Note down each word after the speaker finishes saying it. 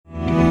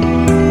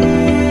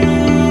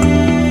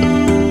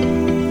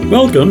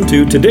Welcome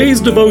to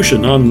today's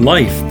devotion on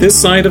life this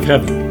side of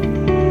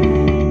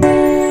heaven.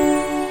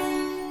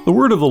 The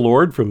word of the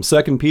Lord from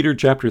 2 Peter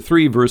chapter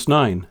 3, verse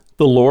 9.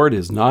 The Lord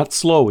is not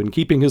slow in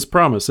keeping his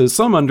promise, as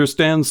some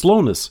understand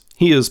slowness.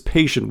 He is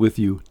patient with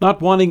you, not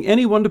wanting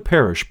anyone to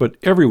perish, but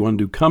everyone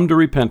to come to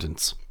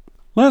repentance.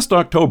 Last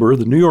October,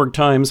 the New York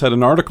Times had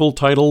an article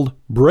titled,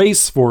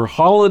 Brace for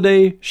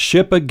Holiday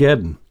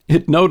Shipageddon.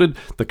 It noted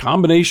the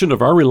combination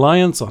of our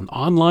reliance on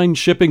online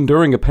shipping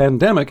during a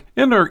pandemic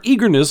and our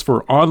eagerness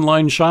for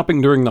online shopping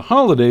during the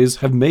holidays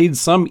have made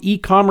some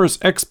e-commerce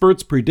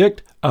experts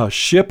predict a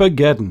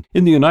Shipageddon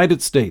in the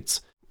United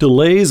States.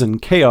 Delays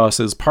and chaos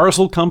as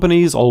parcel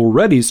companies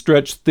already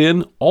stretched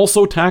thin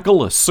also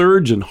tackle a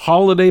surge in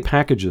holiday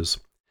packages.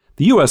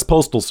 The U.S.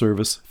 Postal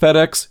Service,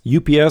 FedEx,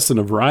 UPS, and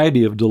a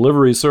variety of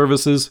delivery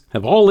services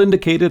have all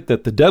indicated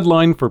that the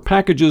deadline for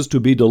packages to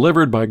be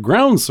delivered by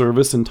ground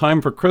service in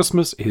time for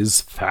Christmas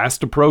is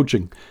fast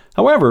approaching.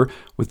 However,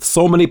 with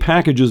so many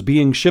packages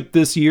being shipped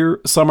this year,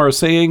 some are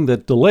saying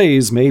that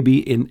delays may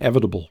be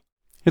inevitable.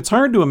 It's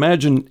hard to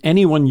imagine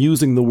anyone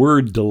using the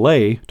word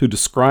delay to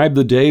describe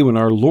the day when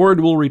our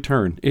Lord will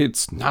return.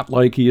 It's not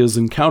like he has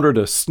encountered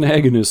a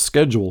snag in his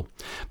schedule.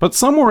 But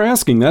some were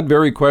asking that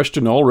very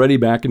question already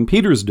back in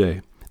Peter's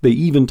day. They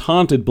even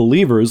taunted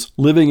believers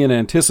living in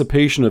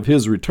anticipation of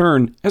his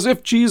return as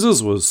if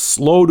Jesus was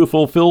slow to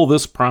fulfill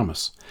this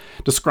promise.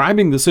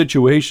 Describing the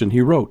situation, he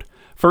wrote,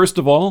 First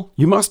of all,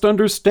 you must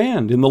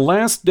understand, in the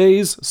last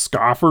days,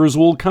 scoffers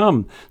will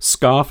come,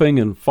 scoffing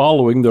and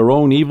following their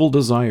own evil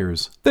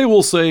desires. They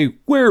will say,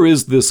 Where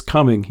is this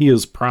coming he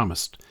has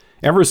promised?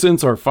 Ever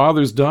since our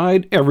fathers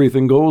died,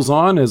 everything goes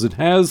on as it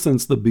has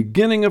since the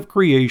beginning of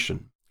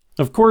creation.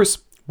 Of course,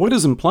 what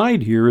is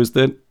implied here is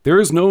that there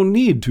is no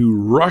need to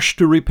rush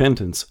to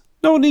repentance,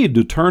 no need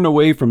to turn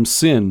away from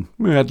sin,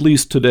 at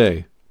least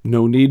today,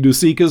 no need to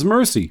seek his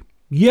mercy,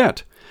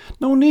 yet.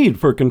 No need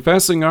for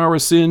confessing our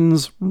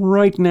sins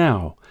right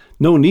now.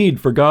 No need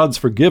for God's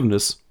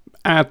forgiveness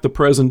at the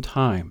present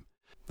time.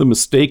 The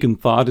mistaken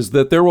thought is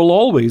that there will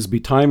always be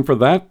time for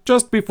that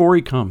just before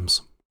he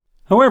comes.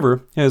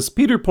 However, as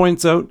Peter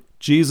points out,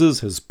 Jesus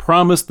has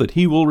promised that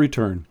he will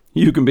return.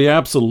 You can be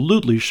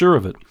absolutely sure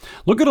of it.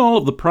 Look at all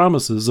of the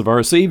promises of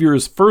our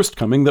Savior's first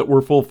coming that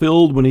were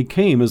fulfilled when he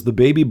came as the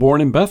baby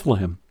born in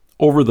Bethlehem.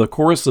 Over the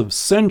course of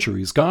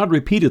centuries, God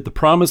repeated the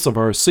promise of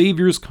our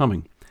Savior's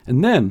coming.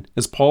 And then,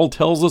 as Paul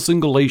tells us in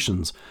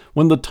Galatians,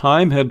 when the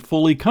time had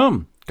fully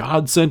come,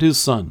 God sent his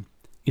Son.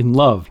 In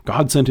love,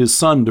 God sent his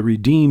Son to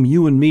redeem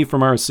you and me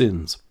from our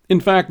sins. In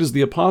fact, as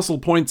the apostle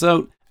points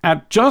out,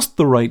 at just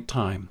the right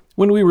time,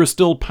 when we were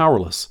still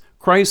powerless,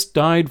 Christ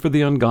died for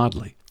the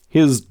ungodly.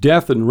 His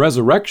death and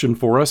resurrection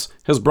for us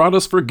has brought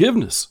us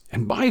forgiveness,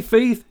 and by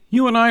faith,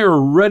 you and I are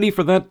ready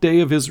for that day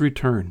of his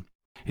return.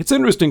 It's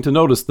interesting to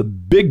notice the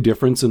big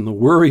difference in the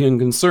worry and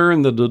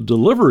concern that a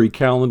delivery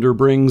calendar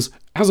brings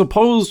as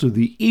opposed to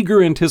the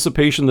eager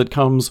anticipation that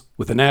comes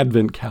with an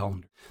Advent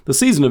calendar. The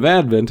season of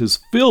Advent is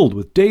filled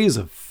with days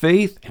of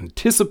faith,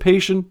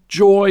 anticipation,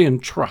 joy,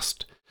 and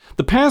trust.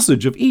 The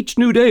passage of each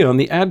new day on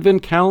the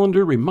Advent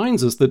calendar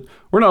reminds us that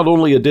we're not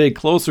only a day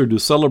closer to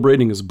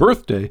celebrating his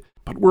birthday,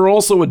 but we're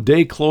also a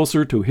day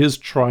closer to his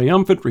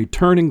triumphant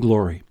return in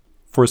glory.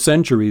 For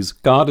centuries,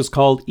 God has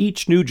called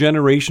each new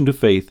generation to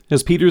faith,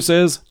 as Peter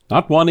says,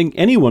 not wanting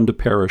anyone to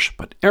perish,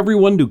 but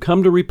everyone to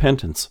come to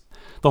repentance.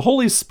 The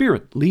Holy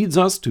Spirit leads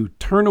us to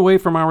turn away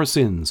from our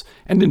sins,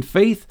 and in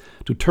faith,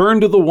 to turn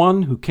to the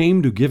one who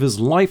came to give his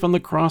life on the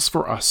cross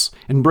for us,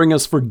 and bring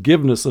us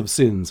forgiveness of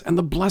sins and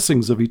the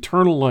blessings of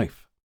eternal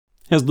life.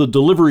 As the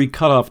delivery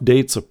cutoff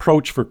dates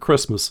approach for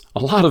Christmas, a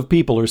lot of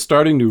people are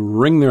starting to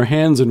wring their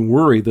hands in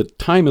worry that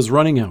time is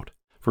running out.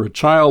 For a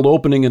child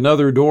opening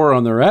another door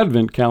on their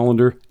Advent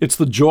calendar, it's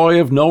the joy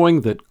of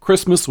knowing that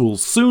Christmas will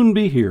soon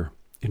be here.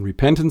 In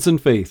repentance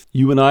and faith,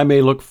 you and I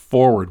may look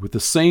forward with the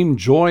same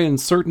joy and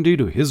certainty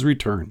to his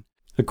return.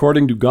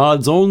 According to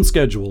God's own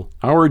schedule,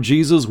 our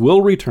Jesus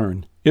will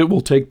return. It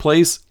will take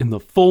place in the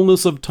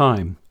fullness of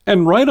time,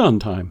 and right on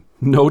time,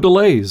 no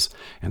delays.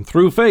 And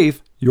through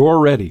faith, you're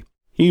ready.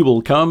 He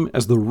will come,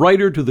 as the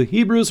writer to the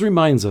Hebrews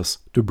reminds us,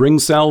 to bring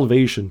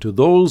salvation to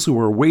those who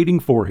are waiting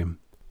for him.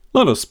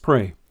 Let us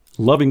pray.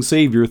 Loving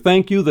Savior,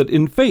 thank you that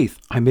in faith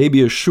I may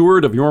be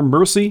assured of your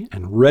mercy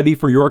and ready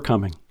for your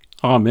coming.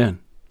 Amen.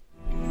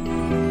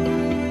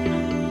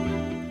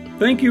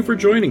 Thank you for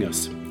joining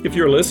us. If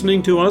you're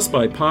listening to us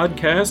by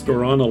podcast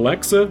or on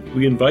Alexa,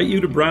 we invite you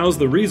to browse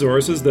the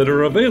resources that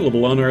are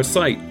available on our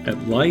site at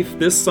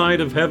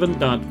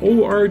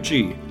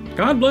lifethissideofheaven.org.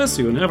 God bless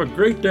you and have a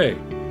great day.